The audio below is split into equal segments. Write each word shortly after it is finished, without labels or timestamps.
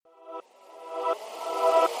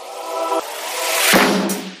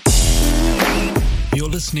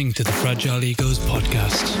listening to the Fragile Egos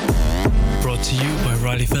podcast, brought to you by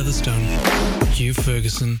Riley Featherstone, Hugh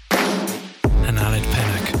Ferguson, and Aled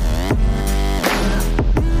Pennock.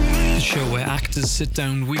 The show where actors sit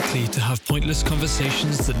down weekly to have pointless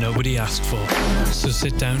conversations that nobody asked for. So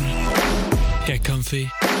sit down, get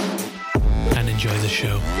comfy, and enjoy the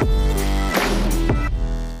show.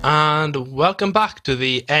 And welcome back to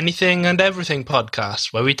the Anything and Everything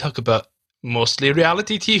podcast, where we talk about mostly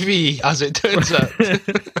reality TV, as it turns out.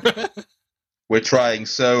 We're trying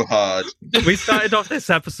so hard. We started off this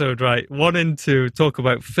episode, right, wanting to talk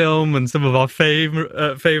about film and some of our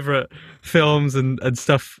favourite films and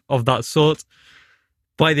stuff of that sort.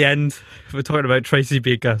 By the end, we're talking about Tracy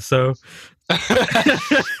Beaker, so...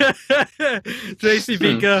 Tracy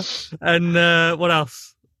Beaker, and what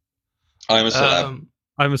else? I'm a celeb.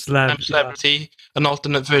 I'm a Celeb. I'm a Celebrity, an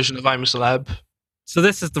alternate version of I'm a Celeb. So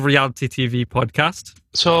this is the reality TV podcast.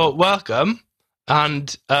 So welcome,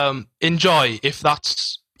 and enjoy, if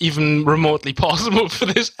that's even remotely possible for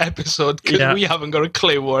this episode, because we haven't got a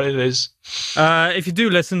clue what it is. If you do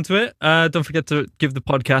listen to it, don't forget to give the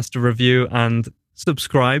podcast a review and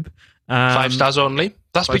subscribe. 5 stars only.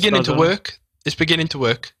 That's beginning to work. It's beginning to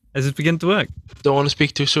work. Is it beginning to work? Don't want to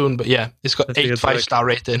speak too soon, but yeah, it's got 8 5-star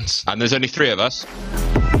ratings. And there's only 3 of us.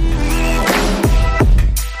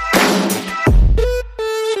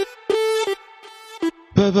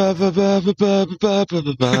 Riley,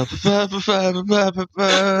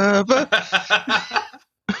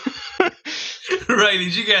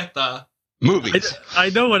 did you get that? Movies. I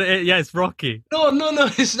know what it is. Yeah, it's Rocky. No,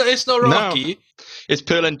 it's not Rocky. No, it's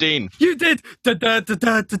Pearl and Dean. You did. Da da da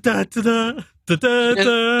da da da da da da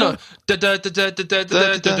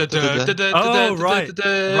da. Oh, right.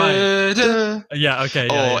 Yeah, okay.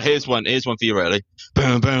 Oh, here's one for you, Riley.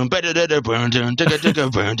 You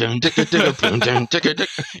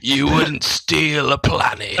wouldn't steal a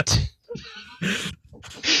planet.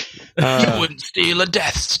 You wouldn't steal a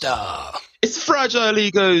Death Star. It's Fragile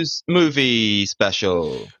Egos movie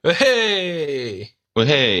special. Hey! Well,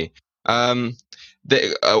 hey.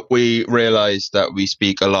 We realised that we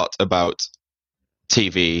speak a lot about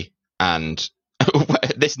TV, and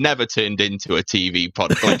this never turned into a TV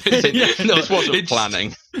podcast. This wasn't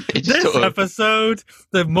planning. This episode,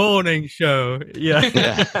 the morning show. Yeah.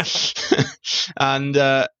 And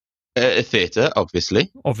theatre, obviously,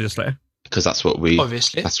 because that's what we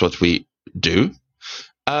do.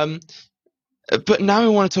 But now we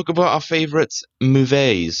want to talk about our favourite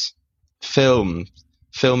movies,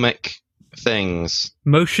 filmic things,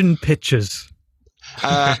 motion pictures.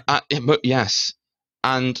 Yes,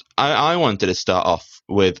 and I wanted to start off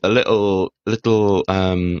with a little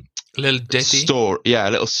ditty story. Yeah,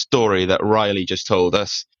 a little story that Riley just told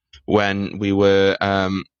us when we were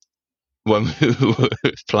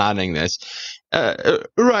planning this.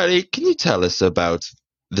 Riley, can you tell us about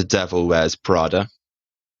The Devil Wears Prada?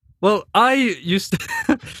 Well, I used to,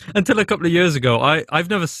 until a couple of years ago,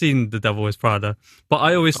 I've never seen The Devil Wears Prada, but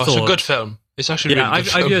I always thought... It's a good film. It's actually really good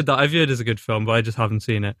film. I've heard that. I've heard it's a good film, but I just haven't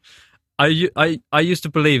seen it. I used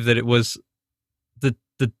to believe that it was the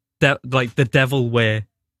devil wear,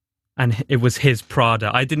 and it was his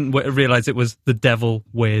Prada. I didn't realise it was The Devil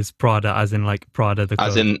Wears Prada, as in like Prada the code.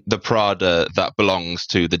 As in the Prada that belongs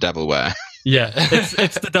to the devil wear. Yeah,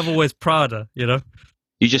 it's The Devil Wears Prada, you know?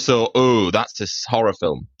 You just thought, oh, that's this horror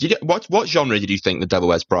film. What genre did you think The Devil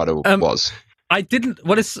Wears Prada was? I didn't.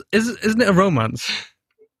 What isn't it a romance?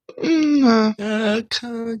 Kind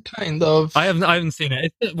of. I haven't seen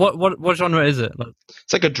it. What genre is it?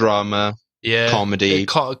 It's like a drama, comedy,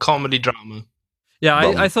 comedy drama. Yeah,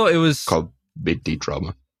 I thought it was comedy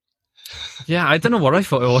drama. Yeah, I don't know what I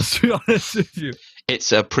thought it was, to be honest with you.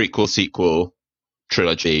 It's a prequel, sequel,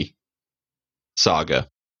 trilogy, saga.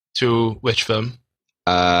 To which film?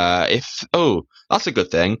 That's a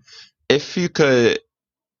good thing. If you could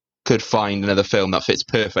find another film that fits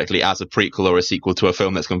perfectly as a prequel or a sequel to a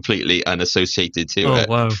film that's completely unassociated to it.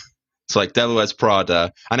 Oh, wow. It's like Devil Wears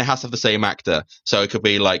Prada, and it has to have the same actor. So it could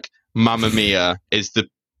be like Mamma Mia is the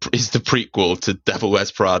prequel to Devil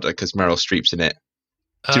Wears Prada because Meryl Streep's in it.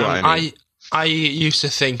 Do you know what I mean? I used to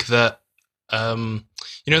think that,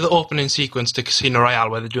 the opening sequence to Casino Royale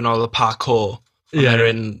where they're doing all the parkour. Yeah. They're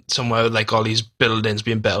in somewhere with like all these buildings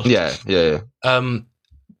being built. Yeah.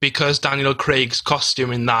 Because Daniel Craig's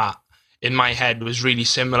costume in that, in my head, was really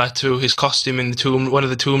similar to his costume in one of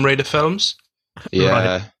the Tomb Raider films. Yeah.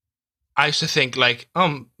 Right. I used to think like,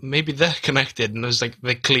 maybe they're connected, and it was like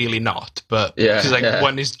they're clearly not. But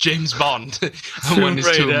one is James Bond and one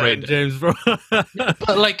is Tomb Raider. James Bond.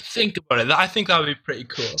 But like, think about it. I think that would be pretty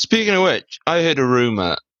cool. Speaking of which, I heard a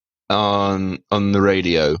rumor on the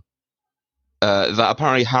radio that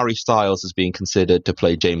apparently Harry Styles is being considered to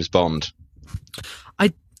play James Bond.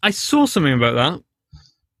 I saw something about that.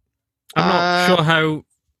 I'm not sure how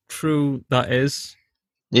true that is.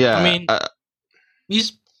 Yeah, I mean,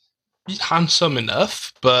 he's handsome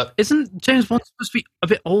enough, but isn't James Bond supposed to be a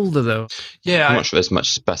bit older though? Yeah, I'm not sure there's much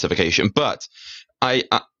specification. But I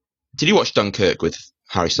did you watch Dunkirk with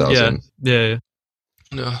Harry Styles? Yeah.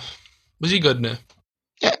 No, was he good now?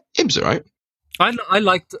 Yeah, he was alright. I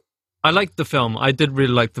liked the film. I did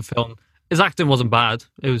really like the film. His acting wasn't bad.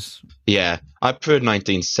 It was. Yeah, I preferred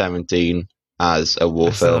 1917 as a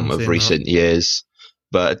war film of recent years.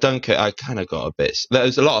 But Dunkirk, I kind of got a bit. There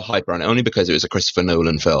was a lot of hype around it, only because it was a Christopher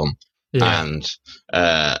Nolan film. Yeah. And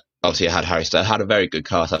obviously it had Harry Styles. It had a very good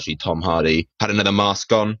cast, actually. Tom Hardy had another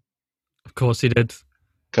mask on. Of course he did.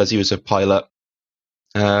 Because he was a pilot.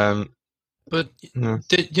 But,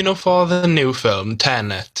 for the new film,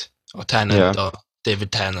 Tenet, or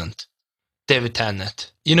David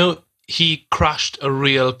Tennant, he crashed a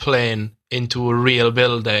real plane into a real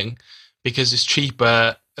building because it's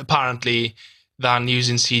cheaper, apparently, than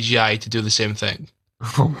using CGI to do the same thing.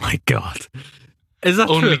 Oh my god. Is that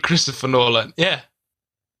only true? Christopher Nolan? Yeah.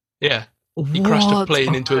 He crashed a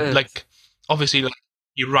plane into it. Like, obviously, like,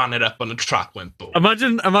 he ran it up on a track, went boom.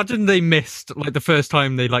 Imagine they missed, like, the first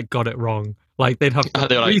time they, like, got it wrong. Like, they'd have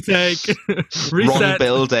to retake, reset. Wrong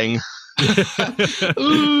building.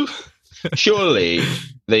 Ooh. Surely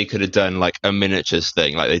they could have done like a miniatures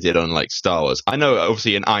thing like they did on like Star Wars. I know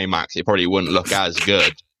obviously in IMAX it probably wouldn't look as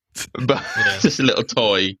good, but just a little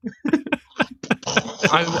toy.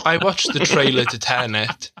 I watched the trailer to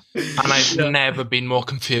Tenet and I've never been more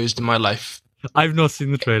confused in my life. I've not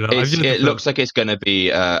seen the trailer. It looks like it's going to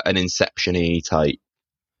be an Inception-y type.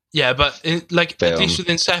 Yeah, but film. At least with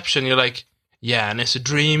Inception you're like, yeah, and it's a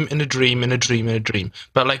dream in a dream in a dream in a dream.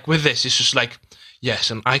 But like with this, it's just like,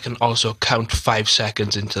 yes, and I can also count 5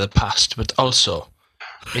 seconds into the past, but also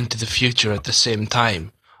into the future at the same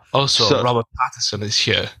time. Also, Robert Pattinson is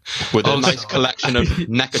here. With a nice collection of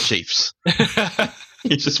neckerchiefs.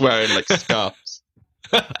 He's just wearing like scarves.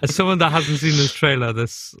 As someone that hasn't seen this trailer,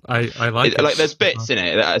 I like it. Like there's bits in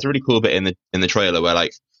it. There's a really cool bit in the trailer where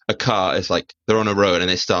like a car is like they're on a road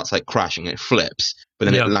and it starts like crashing, it flips, but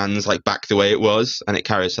then it lands like back the way it was, and it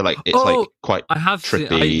carries to like it's like quite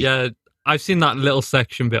trippy. I've seen that little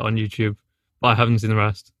section bit on YouTube, but I haven't seen the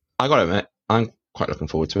rest. I gotta admit, I'm quite looking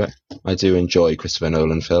forward to it. I do enjoy Christopher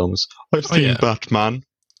Nolan films. I've seen Batman.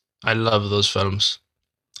 I love those films.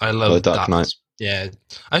 I love Dark Knight. Yeah,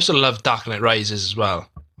 I also love Dark Knight Rises as well.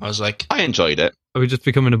 I was like, I enjoyed it. Are we just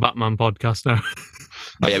becoming a Batman podcast now?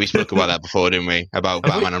 Oh yeah, we spoke about that before, didn't we? About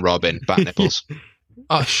Batman and Robin, bat nipples.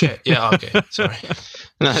 Oh shit! Yeah, okay, sorry.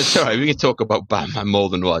 No, it's alright. We can talk about Batman more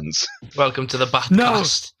than once. Welcome to the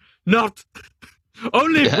Batcast. No, not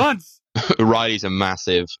only once. Riley's a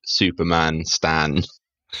massive Superman stan.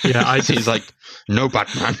 Yeah, he's like, no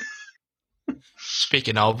Batman.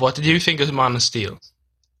 Speaking of, what did you think of Man of Steel?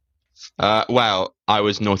 Well, I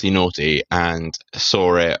was naughty and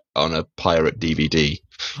saw it on a pirate DVD.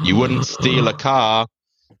 You wouldn't steal a car,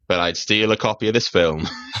 but I'd steal a copy of this film.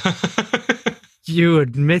 You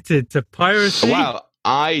admitted to piracy? Well,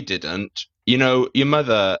 I didn't. You know, your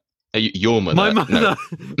mother... Your mother. My mother. No.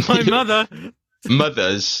 My mother.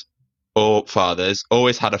 Mothers or fathers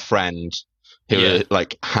always had a friend who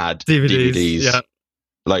like had DVDs. Yeah.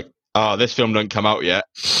 Like, oh, this film don't come out yet.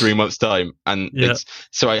 3 months time, and it's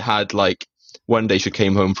so I had like one day she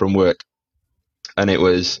came home from work, and it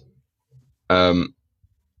was Man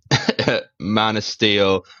of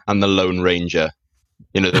Steel and the Lone Ranger.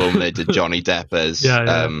 You know the one they did Johnny Depp as.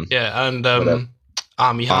 And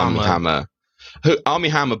Armie Hammer. Armie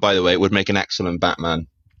Hammer, by the way, would make an excellent Batman.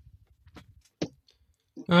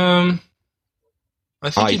 I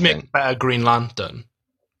think he'd make a better Green Lantern.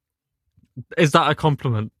 Is that a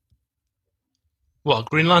compliment? What,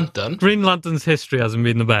 Green Lantern? Green Lantern's history hasn't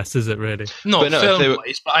been the best, is it really? No,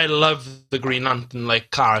 film-wise, but I love the Green Lantern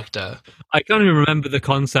character. I can't even remember the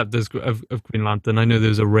concept of Green Lantern. I know there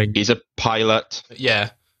was a ring. He's a pilot.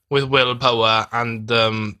 Yeah, with willpower and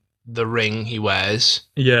the ring he wears.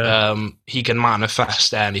 Yeah. He can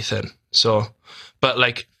manifest anything. So, but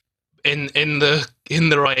like in the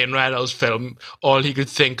Ryan Reynolds film, all he could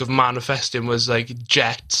think of manifesting was like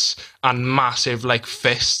jets and massive like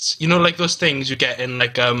fists. You know, like those things you get in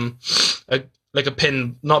like a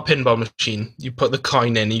pinball machine. You put the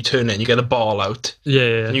coin in, you turn it, and you get a ball out.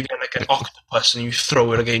 Yeah. And you get like an octopus, and you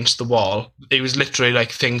throw it against the wall. It was literally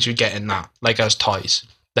like things you get in that, like as toys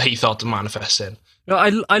that he thought to manifest in. I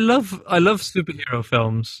love superhero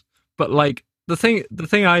films, but like the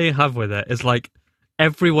thing I have with it is like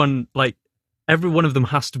everyone like every one of them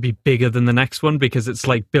has to be bigger than the next one because it's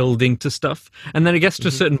like building to stuff. And then it gets to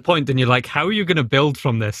a certain point and you're like, how are you going to build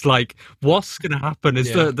from this? Like, what's going to happen?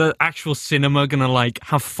 Is the actual cinema going to like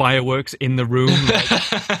have fireworks in the room? Like,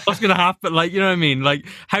 what's going to happen? Like, you know what I mean? Like,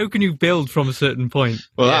 how can you build from a certain point?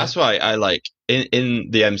 Well, that's why I like in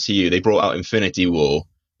the MCU, they brought out Infinity War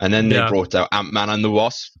and then they brought out Ant-Man and the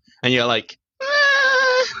Wasp. And you're like,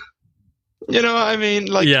 you know what I mean?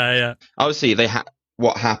 Like, obviously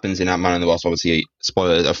what happens in Ant-Man and the Wasp, obviously,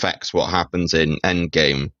 spoilers, affects what happens in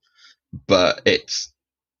Endgame. But it's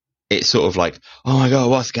sort of like, oh my God,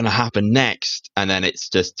 what's going to happen next? And then it's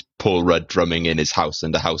just Paul Rudd drumming in his house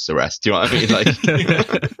under house arrest. Do you know what I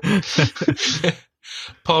mean? Like,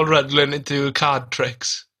 Paul Rudd learning to do card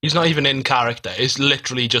tricks. He's not even in character. It's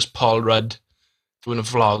literally just Paul Rudd doing a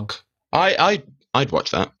vlog. I'd watch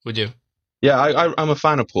that. Would you? Yeah, I'm a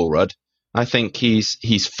fan of Paul Rudd. I think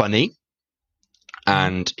he's funny.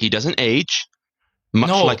 And he doesn't age,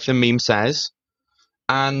 much like the meme says.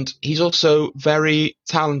 And he's also very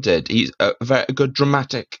talented. He's a very good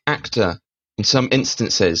dramatic actor in some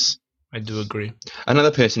instances. I do agree.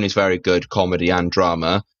 Another person who's very good comedy and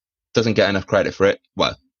drama, doesn't get enough credit for it.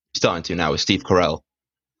 Well, starting to now, is Steve Carell.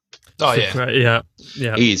 Oh, yeah.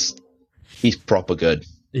 Yeah. He's proper good.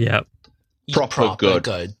 Yeah. Proper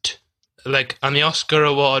good. Like, and the Oscar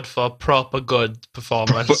award for proper good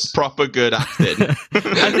performance. Proper good acting.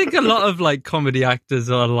 I think a lot of like comedy actors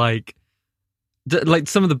are like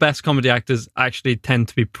some of the best comedy actors actually tend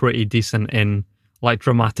to be pretty decent in like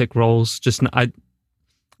dramatic roles. Just I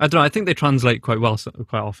don't know. I think they translate quite well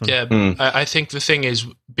quite often. Yeah, I think the thing is,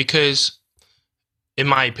 because in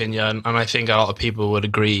my opinion, and I think a lot of people would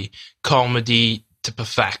agree, comedy to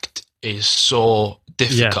perfect is so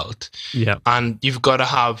difficult. Yeah. And you've got to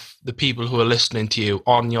have the people who are listening to you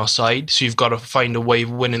on your side. So you've got to find a way of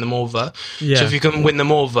winning them over. Yeah. So if you can win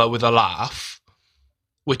them over with a laugh,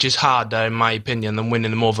 which is harder, in my opinion, than winning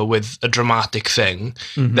them over with a dramatic thing,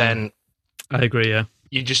 then I agree, yeah.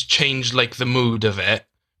 You just change like the mood of it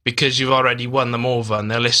because you've already won them over and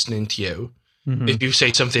they're listening to you. If you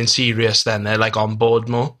say something serious, then they're like on board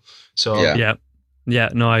more. So yeah,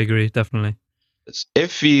 no, I agree, definitely.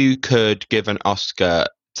 If you could give an Oscar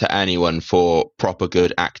to anyone for proper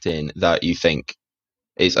good acting that you think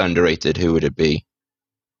is underrated, who would it be?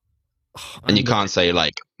 And you can't say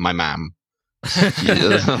like my mum.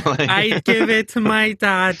 I'd give it to my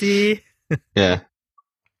daddy. Yeah.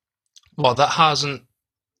 Well, that hasn't.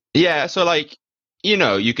 Yeah, so like, you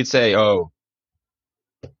know, you could say, oh,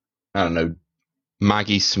 I don't know,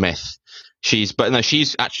 Maggie Smith. She's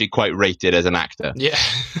actually quite rated as an actor. Yeah.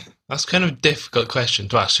 That's kind of a difficult question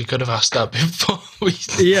to ask. We could have asked that before we.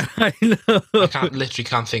 Yeah, I know. I literally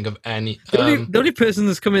can't think of any. The only person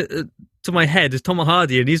that's coming to my head is Tom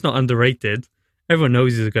Hardy, and he's not underrated. Everyone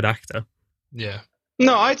knows he's a good actor. Yeah.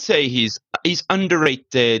 No, I'd say he's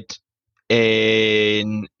underrated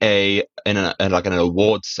in an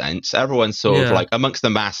award sense. Everyone's sort of like amongst the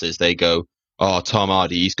masses. They go, "Oh, Tom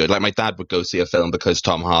Hardy, he's good." Like my dad would go see a film because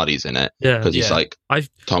Tom Hardy's in it. Yeah, because he's like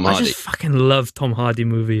Tom Hardy. I just fucking love Tom Hardy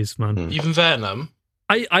movies, man. Even Venom.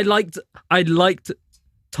 I liked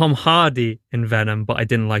Tom Hardy in Venom, but I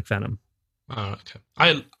didn't like Venom. Oh, okay.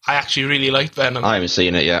 I actually really liked Venom. I haven't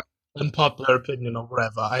seen it yet. Unpopular opinion or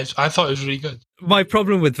whatever. I thought it was really good. My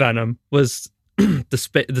problem with Venom was the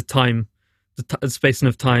space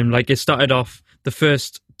of time. Like, it started off, the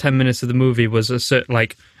first 10 minutes of the movie was a certain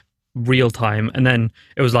like real time, and then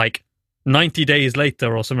it was like 90 days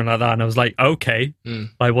later or something like that, and I was like, okay,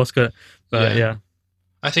 like what's good? But yeah.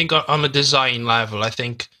 I think on a design level, I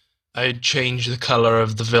think I'd change the color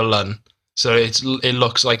of the villain so it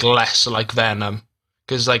looks like less like Venom,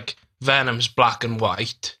 because like Venom's black and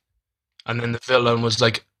white, and then the villain was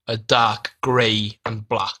like a dark grey and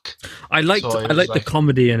black. I liked the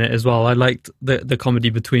comedy in it as well. I liked the comedy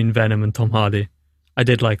between Venom and Tom Hardy. I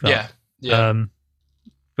did like that. Yeah.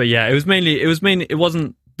 But yeah, it wasn't it was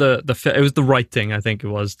the writing. I think it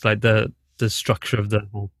was like the structure of the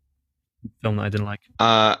whole film that I didn't like.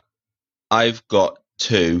 I've got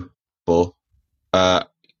two for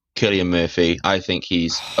Cillian Murphy. I think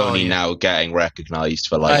he's only now getting recognised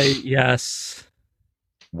for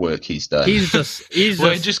work he's done. He's just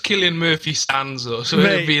Cillian Murphy stands though, so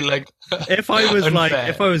it'd be like if I was unfair. Like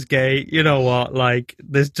if I was gay, you know what? Like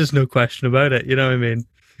there's just no question about it. You know what I mean?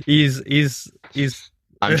 He's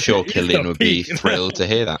I'm sure Cillian would be thrilled to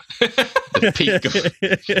hear that. The peak.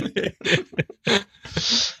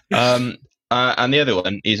 And the other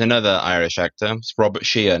one is another Irish actor. It's Robert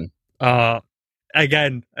Sheehan.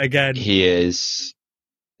 Again. He is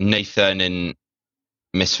Nathan in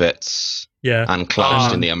Misfits. Yeah. And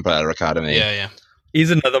Klaus in the Umbrella Academy. Yeah.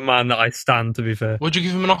 He's another man that I stand, to be fair. Would you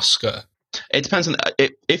give him an Oscar? It depends on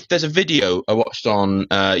if there's a video I watched on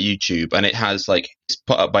YouTube and it has like it's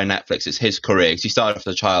put up by Netflix. It's his career. 'Cause he started off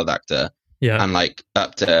as a child actor, and like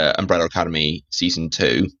up to Umbrella Academy season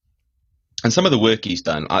 2, and some of the work he's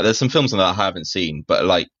done. There's some films on that I haven't seen, but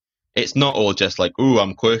like it's not all just like, ooh,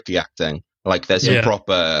 I'm quirky acting. Like there's some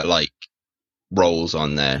proper like roles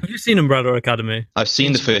on there. Have you seen Umbrella Academy? I've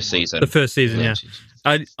seen the first season. The first season, yeah.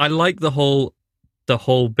 I like the whole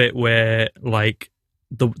bit where like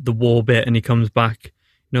the war bit and he comes back.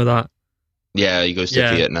 You know that? Yeah, he goes to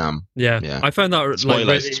Vietnam. Yeah. I found that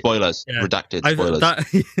spoilers, redacted spoilers.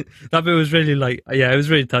 That bit was really like, it was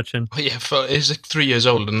really touching. Oh, yeah, it's like 3 years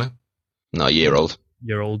old, isn't it? No, a year old.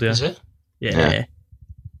 Year old, yeah. Is it? Yeah.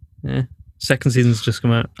 Second season's just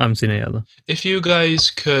come out. I haven't seen it yet though. If you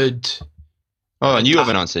guys could, and you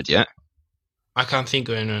haven't answered yet. I can't think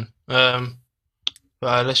of anyone.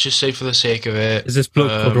 Let's just say for the sake of it, is this bloke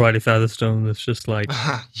called Riley Featherstone that's just like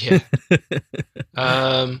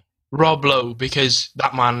Rob Lowe, because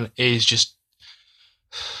that man is just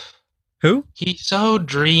who? He's so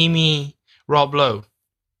dreamy. Rob Lowe.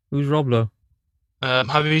 Who's Rob Lowe?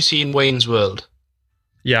 Have you seen Wayne's World?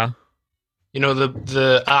 Yeah. You know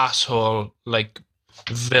the asshole like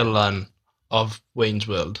villain of Wayne's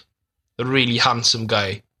World, the really handsome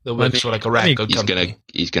guy that works for like a record company.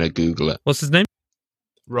 He's gonna Google it. What's his name?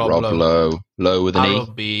 Rob Lowe. Lowe with an E.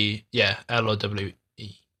 R-O-B, yeah,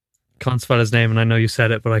 L-O-W-E. Can't spell his name, and I know you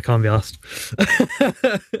said it, but I can't be asked.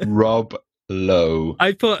 Rob Lowe.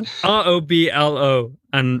 I put R-O-B-L-O,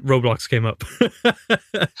 and Roblox came up.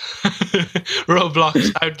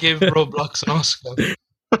 Roblox. I would give Roblox an Oscar.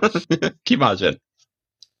 Can you imagine?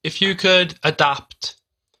 If you could adapt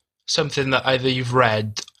something that either you've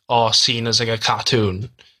read or seen as like a cartoon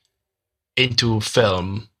into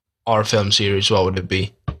film or a film series, what would it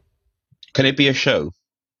be? Can it be a show?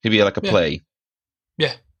 Could it be like a play?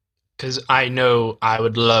 Yeah. Because I know I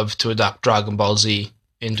would love to adapt Dragon Ball Z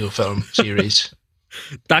into a film series.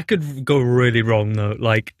 That could go really wrong, though.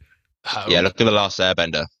 Like, yeah, look at The Last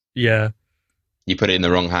Airbender. Yeah. You put it in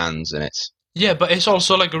the wrong hands and it's... Yeah, but it's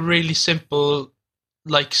also like a really simple,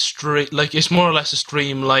 like, it's more or less a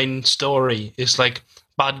streamlined story. It's like,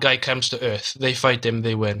 bad guy comes to Earth, they fight him,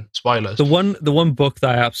 they win. Spoilers. The one book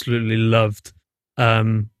that I absolutely loved,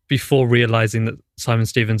 before realizing that Simon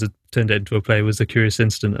Stevens had turned it into a play, was The Curious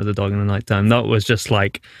Incident of the Dog in the Nighttime. That was just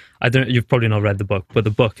like, you've probably not read the book, but the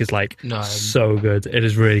book is like so good. It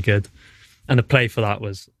is really good. And the play for that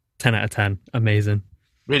was 10 out of 10. Amazing.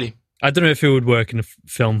 Really? I don't know if it would work in a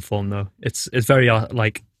film form though. It's very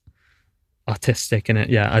like artistic in it.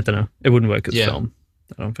 Yeah, I don't know. It wouldn't work as a film,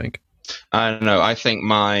 I don't think. I don't know. I think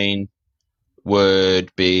mine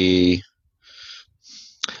would be...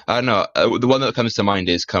 I don't know. The one that comes to mind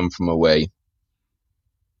is Come From Away.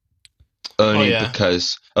 Only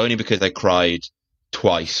because I cried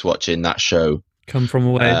twice watching that show. Come From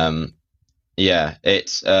Away. Yeah,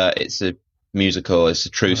 it's a musical. It's a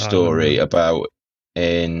true story about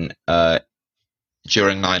during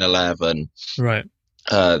 9/11. Right.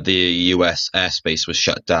 The US airspace was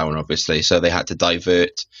shut down, obviously, so they had to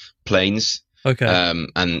divert planes. Okay.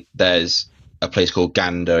 And there's a place called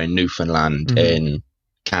Gander in Newfoundland in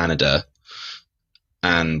Canada,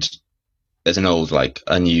 and there's an old like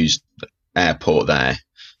unused airport there,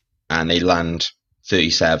 and they land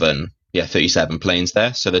 37 planes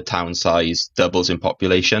there, so the town size doubles in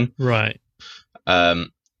population. Right.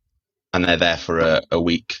 And they're there for a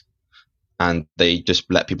week, and they just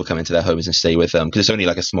let people come into their homes and stay with them because it's only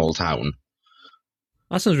like a small town.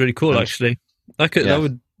 That sounds really cool, actually.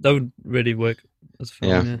 That would really work as a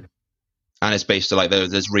film. Yeah. And it's based on like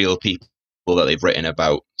there's real people that they've written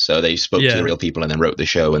about, so they spoke to the real people and then wrote the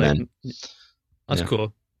show, and then that's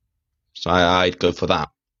cool. So I'd go for that,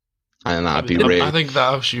 and that'd be really. I think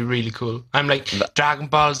that would be really cool. I'm like Dragon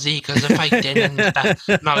Ball Z because they're fighting, and I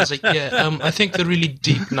was like, I think the really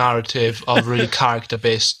deep narrative of really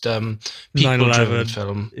character-based, people-driven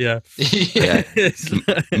film. Yeah.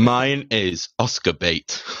 Mine is Oscar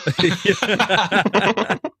bait.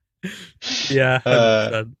 Yeah.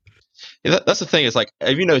 That's the thing. It's like,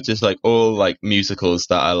 have you noticed like all like musicals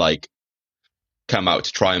that are like come out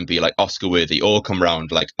to try and be like Oscar worthy all come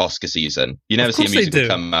around like Oscar season? You never see a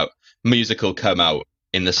musical come out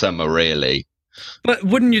in the summer, really. But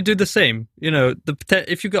wouldn't you do the same? You know,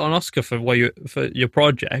 if you got an Oscar for your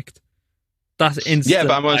project, that's instant. Yeah,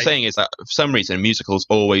 but what I'm saying is that for some reason musicals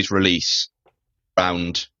always release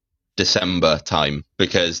around December time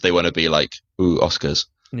because they want to be like, ooh, Oscars.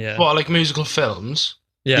 Yeah. What, like musical films?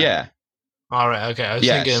 Yeah. All right. Okay. I was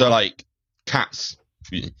thinking. Yeah. So like Cats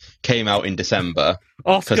came out in December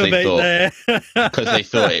Oscar bait there. Because they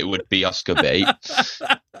thought it would be Oscar bait.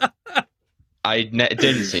 I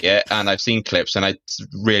didn't see it, and I've seen clips, and I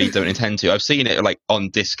really don't intend to. I've seen it like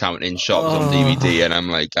on discount in shops on DVD, and I'm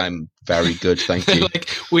like, I'm very good, thank you.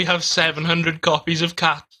 Like, we have 700 copies of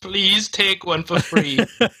Cat. Please take one for free.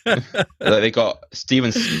 They got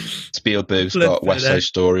Steven Spielberg's got West Side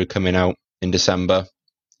Story coming out in December,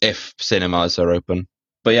 if cinemas are open.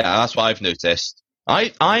 But yeah, that's what I've noticed.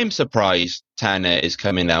 I'm surprised Tenet is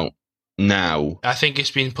coming out now. I think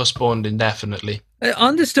it's been postponed indefinitely.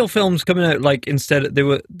 Aren't there still films coming out? Like instead,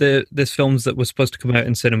 there's films that were supposed to come out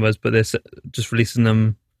in cinemas, but they're just releasing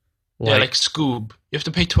them. Like Scoob. You have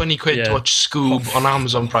to pay 20 quid to watch Scoob on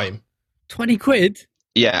Amazon Prime. 20 quid?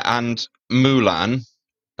 Yeah, and Mulan,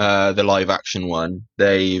 the live action one,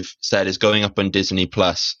 they've said is going up on Disney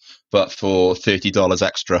Plus, but for $30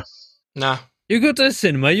 extra. Nah. You go to the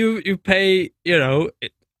cinema, you pay,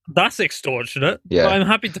 that's extortionate. Yeah. But I'm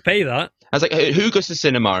happy to pay that. I was like, who goes to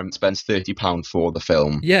cinema and spends £30 for the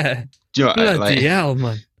film? Yeah. Do you know what Bloody hell,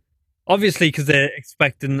 man. Obviously, because they're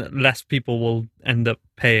expecting less people will end up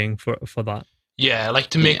paying for that. Yeah, like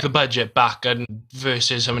to make the budget back, and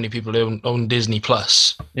versus how many people own Disney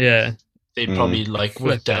Plus. Yeah. They'd probably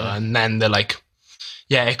work down, and then they're like,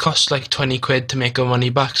 yeah, it costs like 20 quid to make our money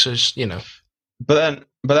back, so it's, But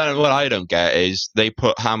then what I don't get is they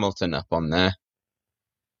put Hamilton up on there,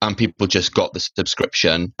 and people just got the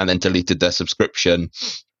subscription and then deleted their subscription.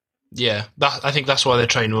 Yeah, I think that's why they're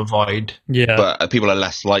trying to avoid. Yeah. But people are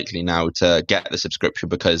less likely now to get the subscription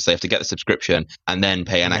because they have to get the subscription and then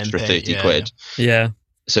pay an extra 30 quid. Yeah.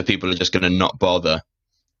 So people are just going to not bother.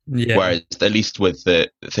 Yeah. Whereas at least with the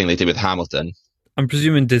thing they did with Hamilton, I'm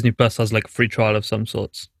presuming Disney Plus has like a free trial of some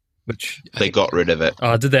sorts, which they got rid of it.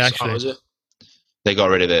 Oh, did they actually? How was it? They got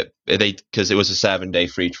rid of it because it was a 7-day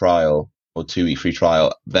free trial or 2-week free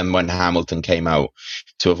trial. Then when Hamilton came out,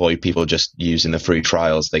 to avoid people just using the free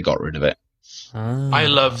trials, they got rid of it. I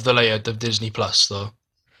love the layout of Disney Plus, though.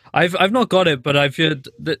 I've not got it, but I've heard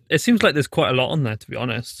that it seems like there's quite a lot on there, to be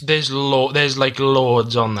honest. There's like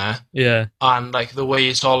loads on there. Yeah. And like the way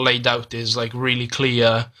it's all laid out is like really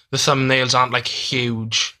clear. The thumbnails aren't like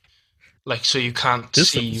huge. Like, so you can't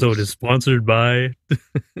see. This episode is sponsored by...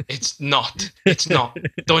 It's not. It's not.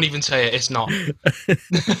 Don't even say it. It's not.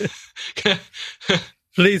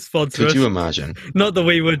 Please sponsor us. Could you imagine? Not that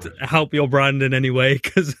we would help your brand in any way,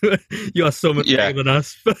 because you are so much bigger than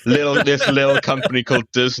us. This little company called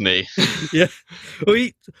Disney. Yeah.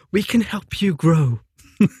 We can help you grow.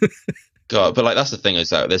 God, but like that's the thing is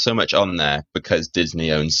that there's so much on there because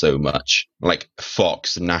Disney owns so much. Like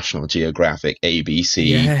Fox, National Geographic, ABC,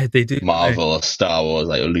 yeah, they do. Marvel, Star Wars,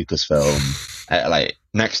 like Lucasfilm. Like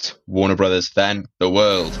next, Warner Brothers, then the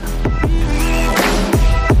world.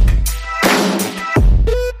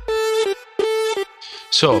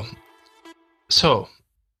 So,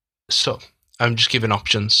 I'm just giving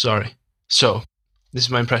options. Sorry. So, this is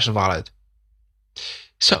my impression of Aled.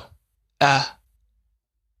 So,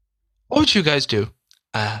 what would you guys do?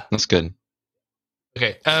 That's good.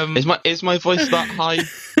 Okay. Is my voice that high?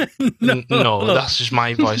 No, that's just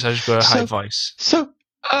my voice. I just got a high voice.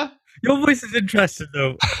 Your voice is interesting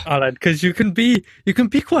though, Alan, because you can be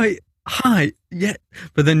quite high, yeah,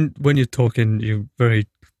 but then when you're talking, you're very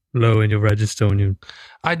low in your register.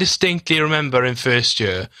 I distinctly remember in first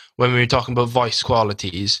year when we were talking about voice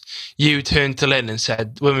qualities, you turned to Lynn and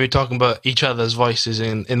said, when we were talking about each other's voices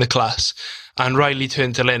in the class, and Riley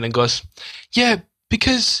turned to Lynn and goes, yeah,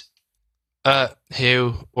 because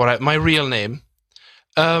Hugh, my real name,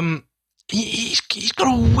 he's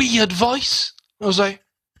got a weird voice. I was like,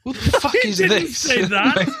 who the fuck is this? Didn't say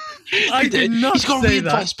that. I did not He's got a say weird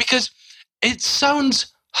that. voice because it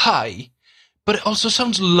sounds high, but it also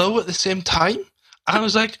sounds low at the same time. And I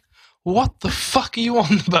was like, what the fuck are you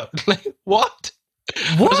on about? Like, what?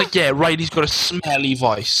 I was like, yeah, Riley's got a smelly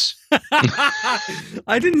voice.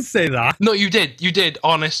 I didn't say that. No, you did. You did,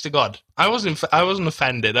 honest to God. I wasn't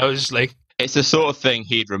offended. I was just like... It's the sort of thing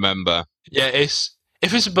he'd remember. Yeah, if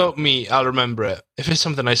it's about me, I'll remember it. If it's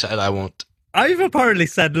something I said, I won't. I've apparently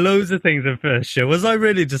said loads of things in first show. Was I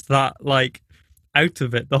really just that, out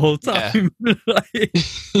of it the whole time?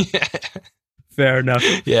 Yeah. Fair enough.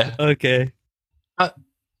 Yeah. Okay.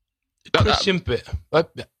 Christian Bale.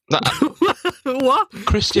 What?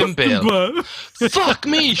 Christian Bale. Fuck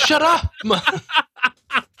me, shut up, man.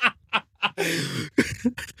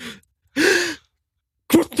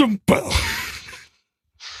 Christian Bale.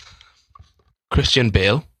 Christian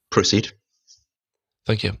Bale. Proceed.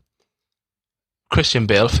 Thank you. Christian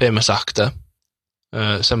Bale, famous actor.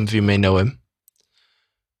 Some of you may know him.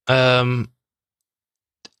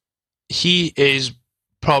 He is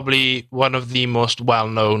probably one of the most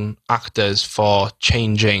well-known actors for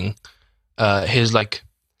changing his like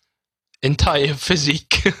entire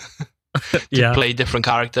physique to play different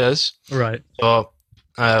characters. Right. So,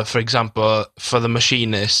 for example, for The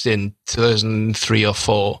Machinist in 2003 or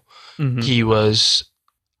 4, he was,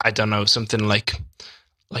 I don't know, something like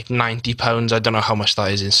 90 pounds. I don't know how much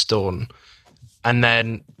that is in stone. And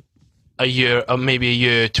then a year, or maybe a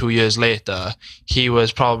year, 2 years later, he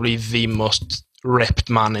was probably the most ripped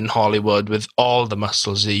man in Hollywood with all the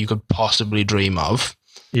muscles that you could possibly dream of.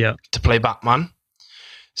 Yeah. To play Batman.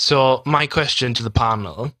 So my question to the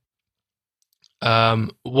panel,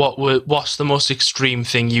 what's the most extreme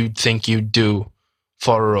thing you'd think you'd do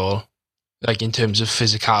for a role? Like in terms of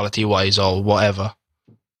physicality wise or whatever?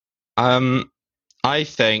 I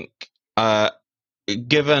think,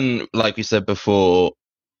 given, like we said before,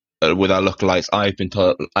 with our lookalikes, I've been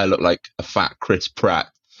told I look like a fat Chris Pratt.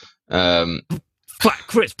 Fat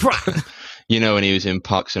Chris Pratt. You know, when he was in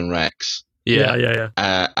Parks and Recs. Yeah.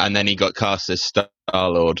 And then he got cast as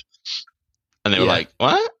Star-Lord. And they were like,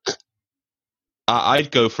 what? I'd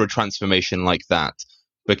go for a transformation like that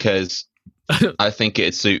because I think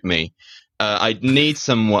it'd suit me. I'd need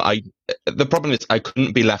someone. The problem is I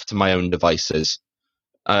couldn't be left to my own devices.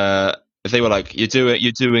 If they were like,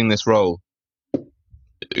 "You're doing this role,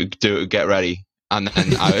 get ready," and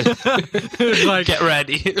then I would like, get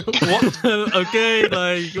ready. What? Okay,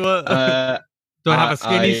 like what? Do I have a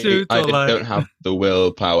skinny suit? I don't have the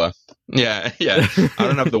willpower. Yeah. I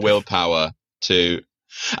don't have the willpower to.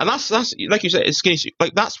 And that's like you said, it's skinny suit.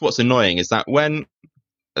 Like that's what's annoying is that when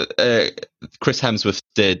Chris Hemsworth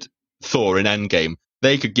did Thor in Endgame,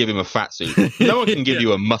 they could give him a fat suit. No one can give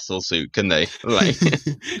you a muscle suit, can they? Like,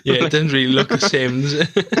 yeah, it doesn't really look the same. Does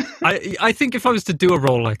it? I think if I was to do a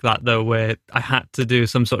role like that, though, where I had to do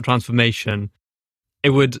some sort of transformation, it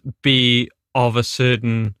would be of a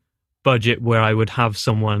certain budget where I would have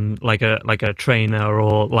someone like a trainer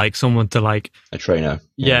or like someone to like a trainer.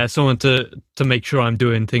 Yeah, someone to make sure I'm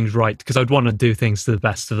doing things right because I'd want to do things to the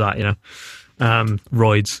best of that, you know.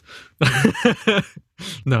 Roids.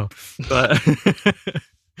 No, but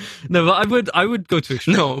no, but I would go to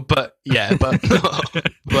extremes. No, but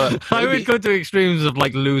I would go to extremes of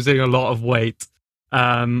like losing a lot of weight,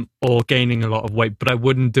 or gaining a lot of weight, but I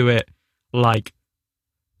wouldn't do it like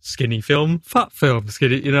skinny film, fat film,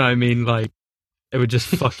 skinny. You know what I mean? Like it would just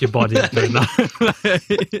fuck your body up doing that.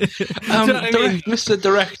 Mr.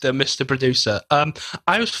 Director, Mr. Producer,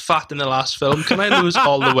 I was fat in the last film. Can I lose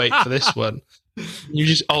all the weight for this one? You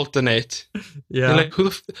just alternate. Yeah.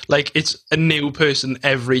 You're like it's a new person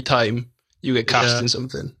every time you get cast in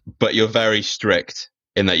something. But you're very strict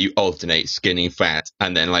in that you alternate skinny, fat,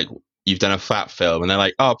 and then like you've done a fat film, and they're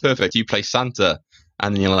like, "Oh, perfect, you play Santa,"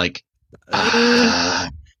 and then you're like,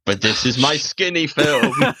 "But this is my skinny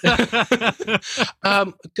film."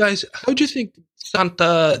 Guys, how do you think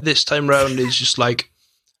Santa this time round is just like,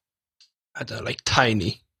 I don't know, like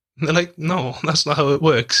tiny? And they're like, no, that's not how it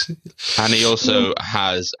works. And he also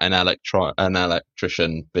has an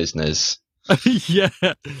electrician business. Yeah.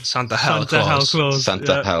 Santa Hell Claus.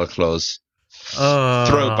 Santa Hell Claus.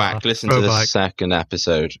 Throwback. Listen to the second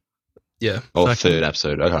episode. Yeah. Or third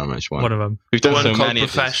episode. I can't remember which one. One of them. We've done so many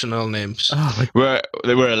called Professional Names. Oh, we're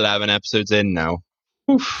 11 episodes in now.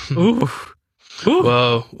 Oof.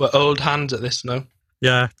 Whoa. We're old hands at this now.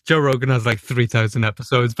 Yeah, Joe Rogan has like 3,000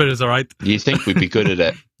 episodes, but it's all right. You think we'd be good at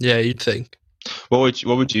it? Yeah, you'd think. What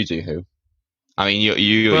would you do, Who? I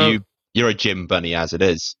mean, you're a gym bunny as it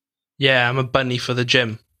is. Yeah, I'm a bunny for the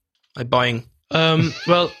gym. I'm buying.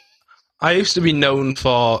 Well, I used to be known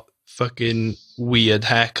for fucking weird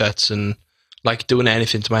haircuts and like doing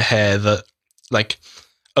anything to my hair that like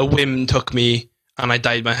a whim took me and I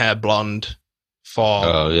dyed my hair blonde for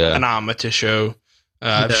an amateur show.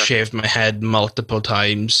 I've shaved my head multiple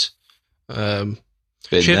times. Shaved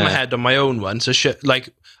my head on my own one. So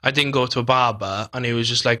I didn't go to a barber and it was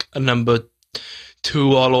just like a number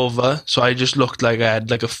 2 all over. So I just looked like I had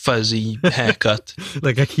like a fuzzy haircut.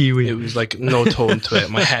 Like a kiwi. It was like no tone to it.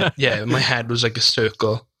 My head was like a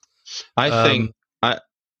circle. I think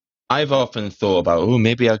I've often thought about,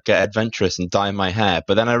 maybe I'll get adventurous and dye my hair.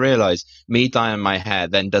 But then I realised me dyeing my hair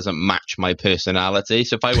then doesn't match my personality.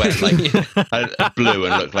 So if I went like blue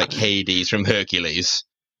and looked like Hades from Hercules,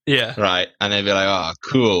 yeah, right, and they'd be like, "Oh,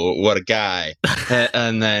 cool, what a guy,"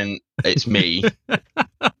 and then it's me.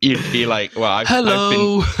 You'd be like, "Well, I've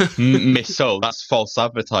been missold. That's false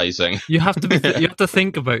advertising." You have to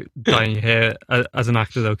think about dyeing your hair as an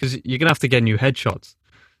actor though, because you're gonna have to get new headshots.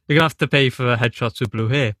 You're gonna have to pay for headshots with blue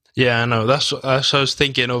hair. Yeah, I know. That's what I was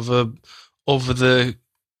thinking over the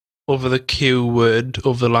over the Q word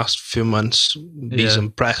over the last few months, these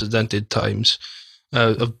unprecedented times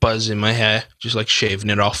of buzz in my hair, just like shaving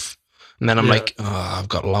it off. And then I'm like, oh, I've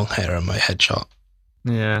got long hair on my headshot.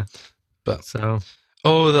 Yeah. But so,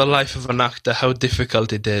 the life of an actor, how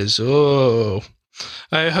difficult it is. If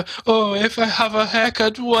I have a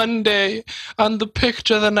haircut one day and the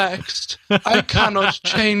picture the next, I cannot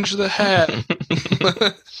change the hair.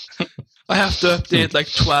 I have to update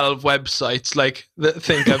like 12 websites like that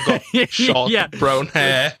think I've got short brown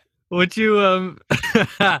hair. Would you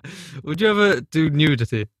ever do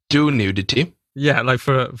nudity? Do nudity? Yeah, like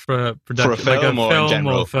for a production, for a film, like or in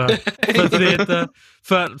general, or for theatre,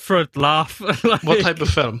 for a laugh. Like, what type of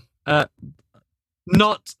film?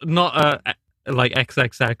 Not a like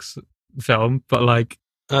XXX film, but like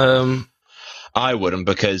I wouldn't,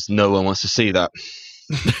 because no one wants to see that.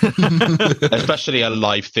 Especially a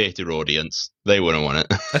live theatre audience. They wouldn't want it.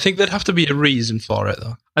 I think there'd have to be a reason for it,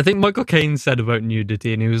 though. I think Michael Caine said about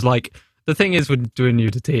nudity, and he was like, the thing is with doing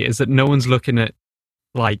nudity is that no one's looking at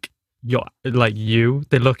like you.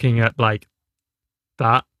 They're looking at like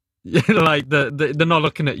that. Like they're not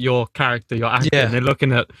looking at your character, your acting. Yeah. They're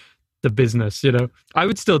looking at the business, you know. I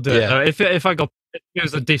would still do it though. If it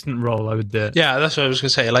was a decent role, I would do it. Yeah, that's what I was gonna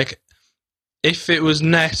say. Like, if it was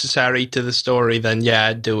necessary to the story, then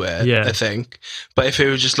I'd do it. Yeah, I think. But if it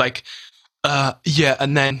was just like,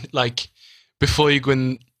 and then like before you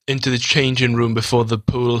go into the changing room before the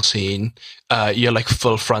pool scene, you're like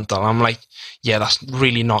full frontal. I'm like, yeah, that's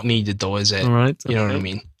really not needed, though, is it? All right, you know what I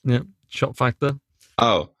mean? Yeah, shot factor.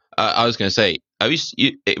 Oh, I was gonna say,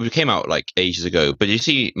 it came out like ages ago, but you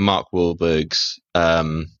see Mark Wahlberg's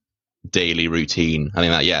daily routine. I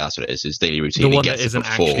think that's what it is. His daily routine. The one that isn't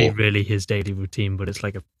actually really his daily routine, but it's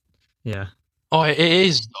like Oh, it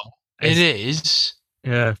is though. It is.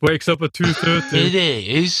 Yeah, wakes up at 2:30. It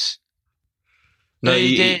is. No,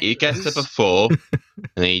 he gets up at 4,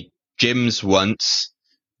 and he gyms once.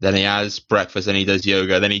 Then he has breakfast, and he does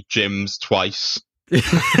yoga. Then he gyms twice.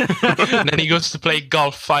 And then he goes to play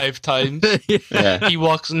golf 5 times. Yeah. He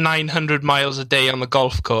walks 900 miles a day on the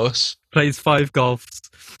golf course. Plays 5 golfs.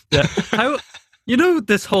 Yeah. How,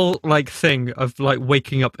 this whole like thing of like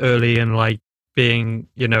waking up early and like being,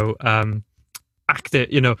 active,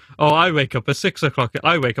 I wake up at 6 o'clock.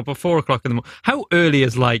 I wake up at 4 o'clock in the morning. How early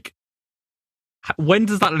is like, when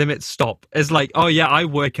does that limit stop? It's like, oh yeah, I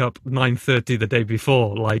wake up 9:30 the day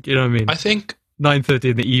before. Like, you know what I mean? I think 9:30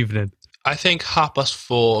 in the evening. I think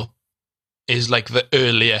 4:30 is like the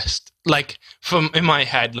earliest. Like in my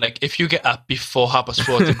head, like if you get up before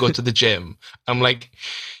 4:30 to go to the gym, I'm like,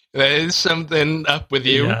 there's something up with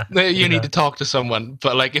you. Yeah, you need to talk to someone.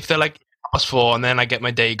 But like if they're like 4:30 and then I get my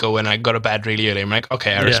day going, I go to bed really early, I'm like,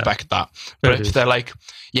 okay, I respect that. But if they're like,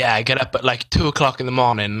 I get up at like 2 o'clock in the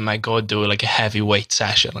morning and I go do like a heavy weight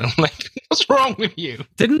session, and I'm like, what's wrong with you?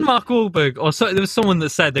 Didn't Mark Wahlberg, there was someone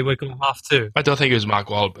that said they wake up at 2:30? I don't think it was Mark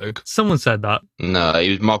Wahlberg. Someone said that. No, it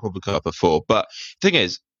was Mark Wahlberg up at 4. But the thing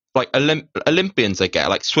is, like Olympians, I get,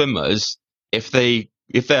 like swimmers, if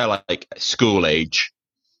they're like school age,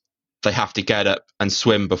 they have to get up and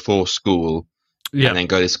swim before school. Yeah. And then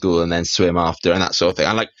go to school and then swim after and that sort of thing.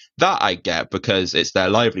 And like that I get because it's their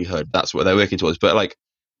livelihood. That's what they're working towards. But like,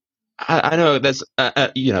 I know there's,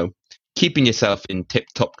 keeping yourself in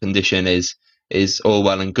tip-top condition is all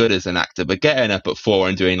well and good as an actor, but getting up at 4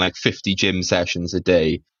 and doing like 50 gym sessions a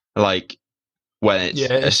day, like when it's...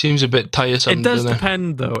 Yeah, it seems a bit tiresome. It does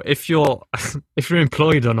depend though, if you're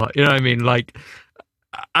employed or not, you know what I mean? Like,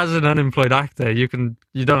 as an unemployed actor, you don't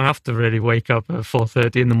have to really wake up at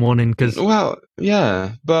 4:30 in the morning because. Well,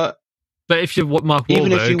 yeah, but if you're Mark Wahlberg,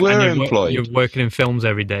 even if you were employed, you're working in films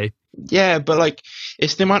every day. Yeah, but like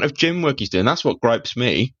it's the amount of gym work he's doing. That's what gripes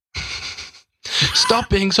me. Stop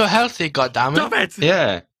being so healthy, goddammit! Stop it!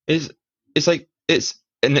 Yeah, it's like it's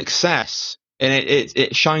an excess, and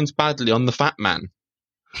it shines badly on the fat man.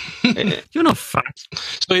 You're not fat.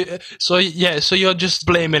 So you're just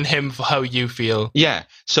blaming him for how you feel. Yeah.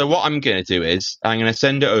 So what I'm gonna do is I'm gonna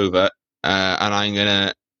send it over, and I'm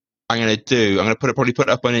gonna probably put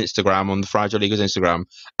it up on Instagram, on the Fragile Eagles Instagram,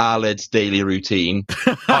 Aled's daily routine.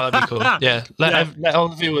 Oh, that'd be cool. Yeah. Let all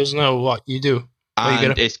the viewers know what you do.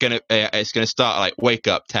 And it's gonna start like wake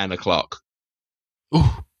up 10 o'clock.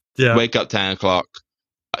 Ooh. Yeah. Wake up 10 o'clock.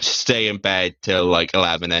 Stay in bed till like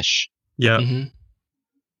 11ish. Yeah. Mm-hmm.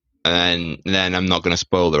 And then I'm not going to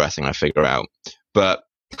spoil the rest. I'm going to figure out. But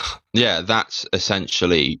yeah, that's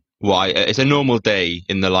essentially why it's a normal day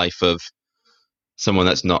in the life of someone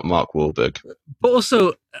that's not Mark Wahlberg. But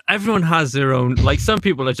also, everyone has their own. Like some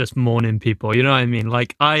people are just morning people. You know what I mean?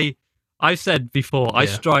 Like I've said before, I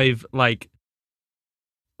strive like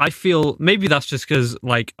I feel maybe that's just because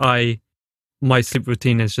like my sleep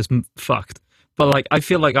routine is just fucked. But like I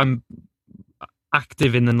feel like I'm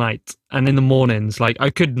active in the night and in the mornings. Like I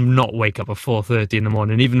could not wake up at 4:30 in the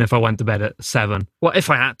morning, even if I went to bed at 7. Well, if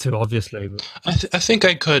I had to, obviously. But... I think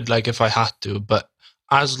I could, like, if I had to. But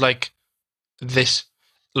as like this,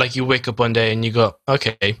 like you wake up one day and you go,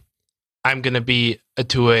 okay, I'm gonna be a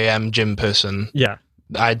 2 a.m. gym person. Yeah,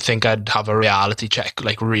 I'd think I'd have a reality check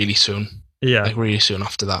like really soon. Yeah, like really soon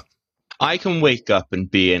after that. I can wake up and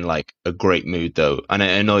be in like a great mood though, and it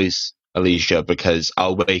annoys Alicia because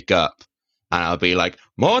I'll wake up and I'll be like,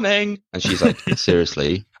 morning, and she's like,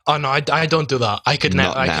 seriously? Oh no, I don't do that. I could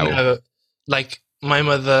never. I can never. Like my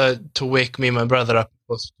mother, to wake me and my brother up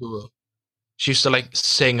for school, she used to like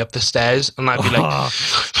sing up the stairs, and I'd be like,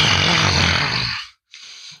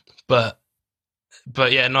 but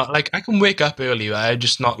yeah, not like I can wake up early. I'm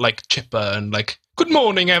just not like chipper and like, good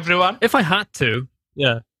morning, everyone. If I had to,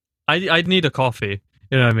 yeah, I'd need a coffee.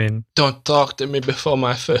 You know what I mean? Don't talk to me before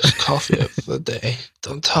my first coffee of the day.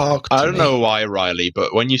 Don't talk to me. I don't know why, Riley,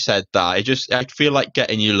 but when you said that, I feel like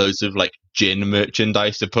getting you loads of like gin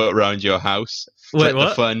merchandise to put around your house. Wait, like what?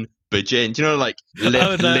 The fun, but gin. Do you know, like,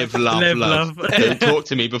 live, love. Don't talk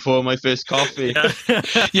to me before my first coffee.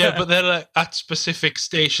 Yeah, but they're like at specific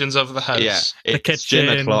stations of the house. Yeah, the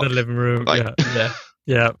kitchen, the living room. Like,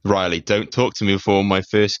 yeah. Riley, don't talk to me before my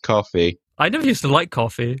first coffee. I never used to like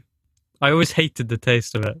coffee. I always hated the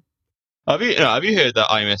taste of it. Have you heard that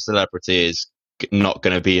I'm a Celebrity is not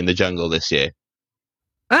going to be in the jungle this year?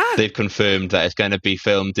 They've confirmed that it's going to be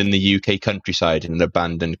filmed in the UK countryside in an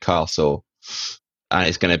abandoned castle, and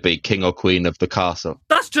it's going to be king or queen of the castle.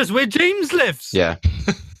 That's just where James lives. Yeah,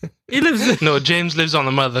 he lives. No, James lives on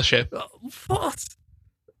the mothership. What?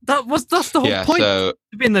 That's the whole point. To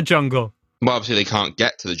be in the jungle. Well, obviously they can't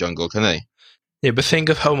get to the jungle, can they? Yeah, but think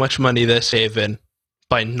of how much money they're saving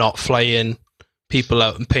by not flying people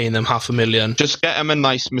out and paying them $500,000. Just get them a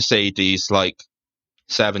nice Mercedes, like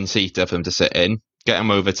 7-seater for them to sit in. Get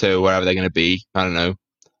them over to wherever they're going to be. I don't know,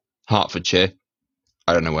 Hertfordshire.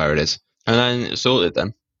 I don't know where it is. And then it's sorted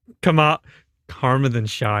then.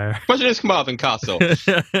 Carmarthenshire. Imagine it's Carmarthen Castle.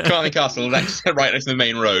 Carmarthen Castle, right next to the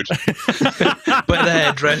main road. By the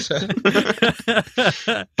hairdresser.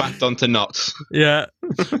 Backed onto knots. Yeah.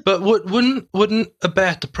 But wouldn't a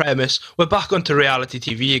better premise... We're back onto reality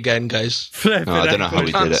TV again, guys. I don't know how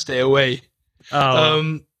we did it. Stay away.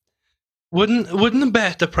 Wouldn't a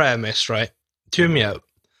better premise, right? Hear me out.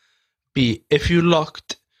 Be if you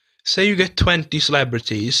locked... Say you get 20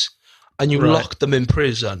 celebrities and you lock them in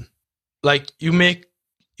prison. Like, you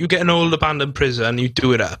get an old abandoned prison, you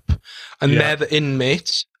do it up, and they're the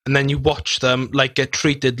inmates, and then you watch them, like, get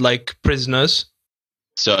treated like prisoners.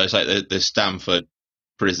 So it's like the Stanford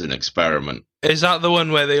prison experiment. Is that the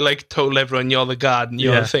one where they, like, told everyone you're the guard and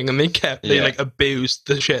you're the thing, and they like, abused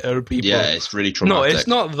the shit out of people? Yeah, it's really traumatic. No, it's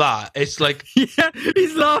not that. It's like... Yeah,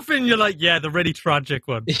 he's laughing, you're like, yeah, the really tragic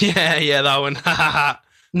one. Yeah, that one.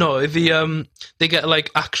 No, they get like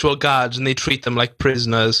actual guards and they treat them like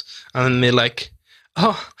prisoners, and then they're like,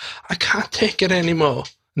 "Oh, I can't take it anymore."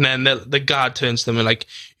 And then the guard turns to them and like,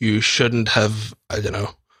 "You shouldn't have, I don't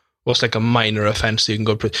know, what's like a minor offense you can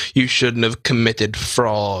go to prison. You shouldn't have committed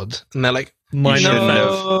fraud." And they're like,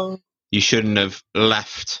 You shouldn't have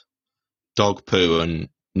left dog poo and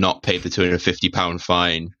not paid the £250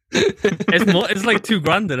 fine. It's like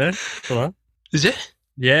 $2,000, isn't it? For that? Is it?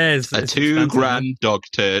 Yeah, it's $2,000 dog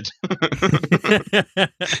turd.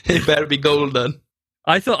 It better be golden.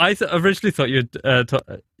 I originally thought you'd, the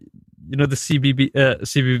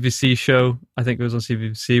CBBC show. I think it was on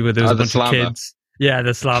CBBC where there was a bunch of kids. Yeah,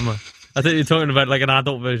 the Slammer. I thought you were talking about like an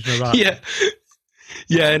adult version of that.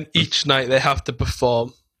 Yeah, and each night they have to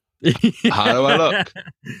perform. How do I look?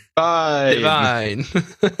 Bye. Divine.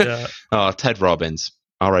 Yeah. Oh, Ted Robbins,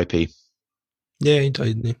 R.I.P. Yeah, he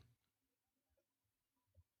died, didn't he?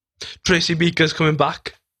 Tracy Beaker's coming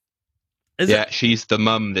back. She's the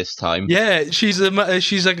mum this time. Yeah, she's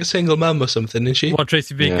like a single mum or something, isn't she? What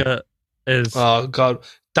Tracy Beaker is? Oh God,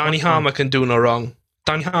 Danny Harmer can do no wrong.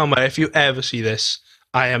 Danny Harmer, if you ever see this,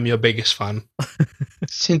 I am your biggest fan.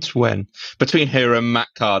 Since when? Between her and Matt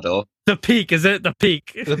Cardle. The Peak, is it? The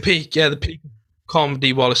Peak. The Peak, yeah, the Peak.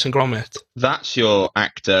 Comedy, Wallace and Gromit. That's your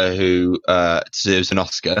actor who deserves an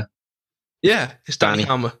Oscar. Yeah, it's Danny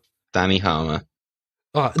Harmer. Danny Harmer.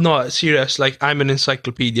 Oh, no, serious. Like, I'm an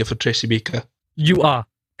encyclopedia for Tracy Beaker. You are.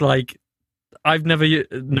 Like, I've never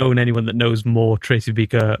known anyone that knows more Tracy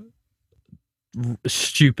Beaker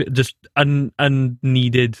stupid, just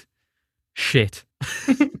unneeded shit.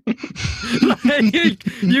 Like,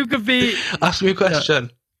 you could be... Ask me a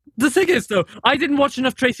question. The thing is, though, I didn't watch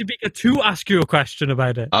enough Tracy Beaker to ask you a question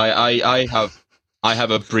about it. I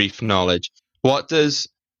have a brief knowledge. What does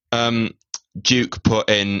Duke put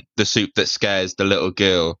in the soup that scares the little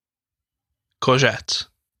girl? Courgette.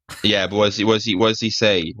 Yeah, but what does he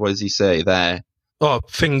say there? Oh,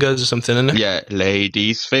 fingers or something, isn't it? Yeah,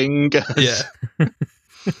 ladies' fingers. Yeah.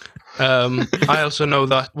 I also know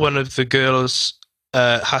that one of the girls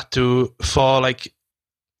had to, for like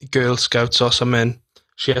Girl Scouts or something,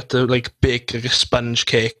 she had to like bake like a sponge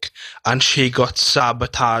cake, and she got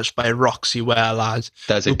sabotaged by Roxy Wellard.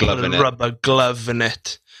 There's a glove in it. Rubber glove in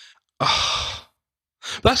it. Oh.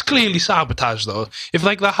 That's clearly sabotage, though. If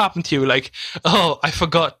like that happened to you, like, oh, I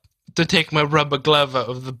forgot to take my rubber glove out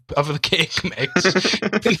of the cake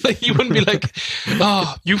mix, like, you wouldn't be like,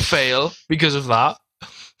 oh, you fail because of that.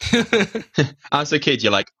 As a kid,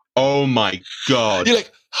 you're like, oh my god. You're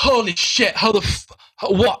like, holy shit,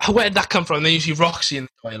 where did that come from? And then you see Roxy in the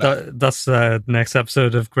toilet. That's the next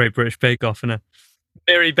episode of Great British Bake Off, isn't it?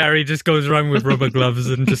 Mary Berry just goes around with rubber gloves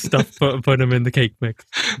and just stuff, put them in the cake mix.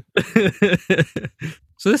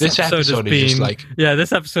 So this episode has been, is like...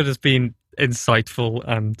 this episode has been insightful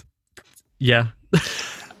and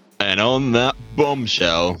And on that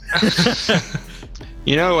bombshell,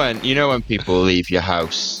 you know when people leave your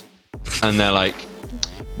house and they're like,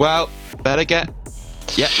 well, better get,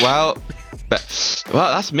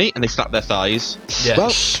 that's me, and they slap their thighs. Yeah.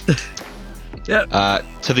 Well, yeah.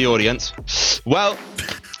 To the audience, well,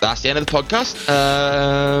 that's the end of the podcast.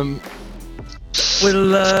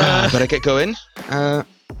 We'll better get going.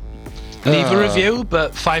 Leave a review,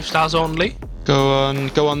 but 5 stars only. Go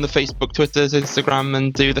on the Facebook, Twitters, Instagram,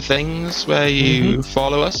 and do the things where you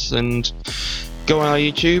follow us, and go on our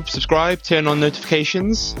YouTube, subscribe, turn on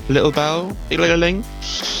notifications, little bell, ding-a-ling-a-ling.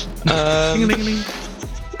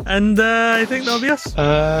 And I think that'll be us.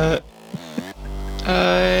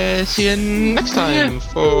 See you next time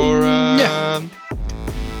for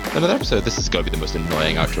another episode. This is going to be the most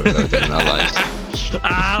annoying outro we've done in our lives.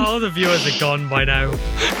 All the viewers are gone by now. No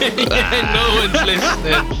one's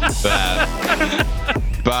listening.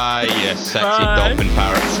 Bye, you sexy dolphin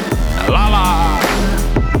parrots. La la.